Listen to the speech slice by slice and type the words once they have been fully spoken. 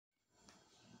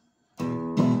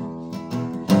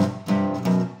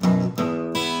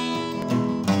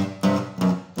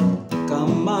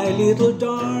little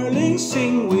darling,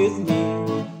 sing with me.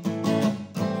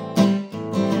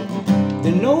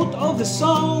 The note of the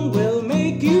song will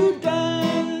make you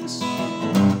dance.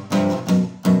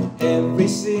 Every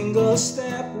single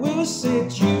step will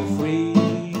set you free.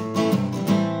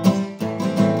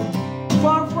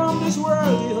 Far from this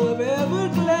world you have ever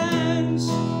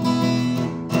glanced.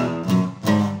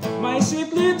 My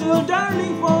sweet little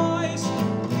darling voice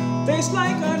tastes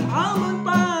like an almond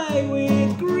pie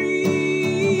with cream.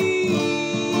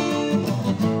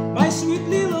 My sweet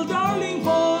little darling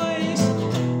voice,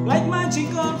 like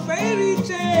magical fairy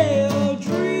tale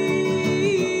dream.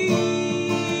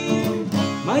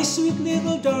 My sweet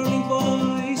little darling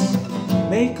voice,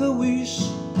 make a wish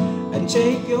and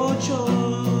take your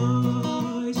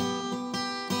choice.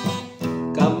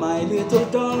 Come my little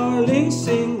darling,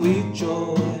 sing with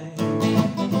joy.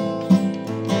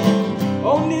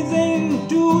 Only then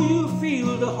do you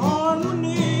feel the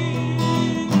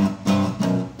harmony,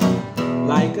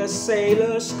 like a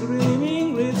sailor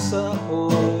screaming reefs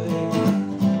ahoy,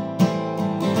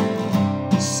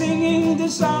 singing the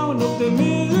sound of the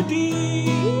melody.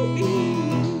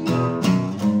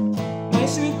 My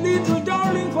sweet little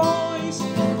darling voice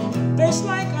tastes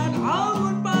like an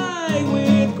almond pie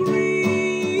with cream.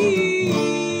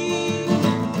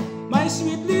 My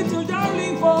sweet little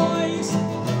darling voice,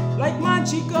 like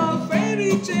magical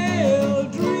fairy tale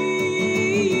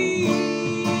dream.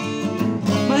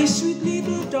 My sweet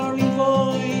little darling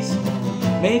voice,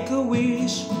 make a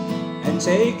wish and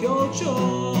take your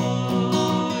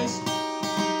choice.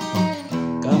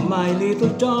 Come my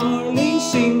little darling,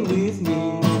 sing with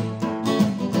me.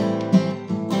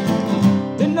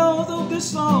 The note of the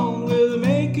song will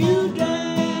make you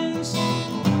dance.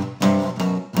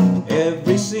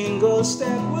 Every single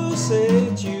step will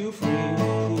set you free.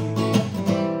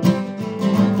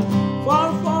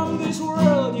 Far from this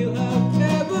world you have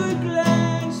never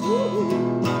glanced.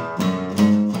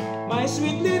 My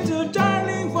sweet little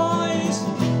darling voice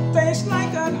tastes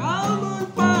like an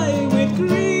almond pie with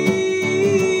cream.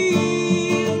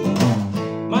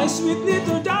 My sweet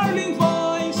little darling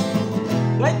voice,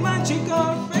 like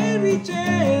magical fairy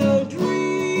tale dream.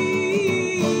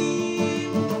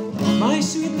 My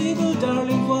sweet little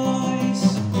darling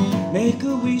voice, make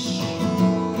a wish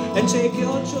and take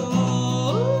your choice.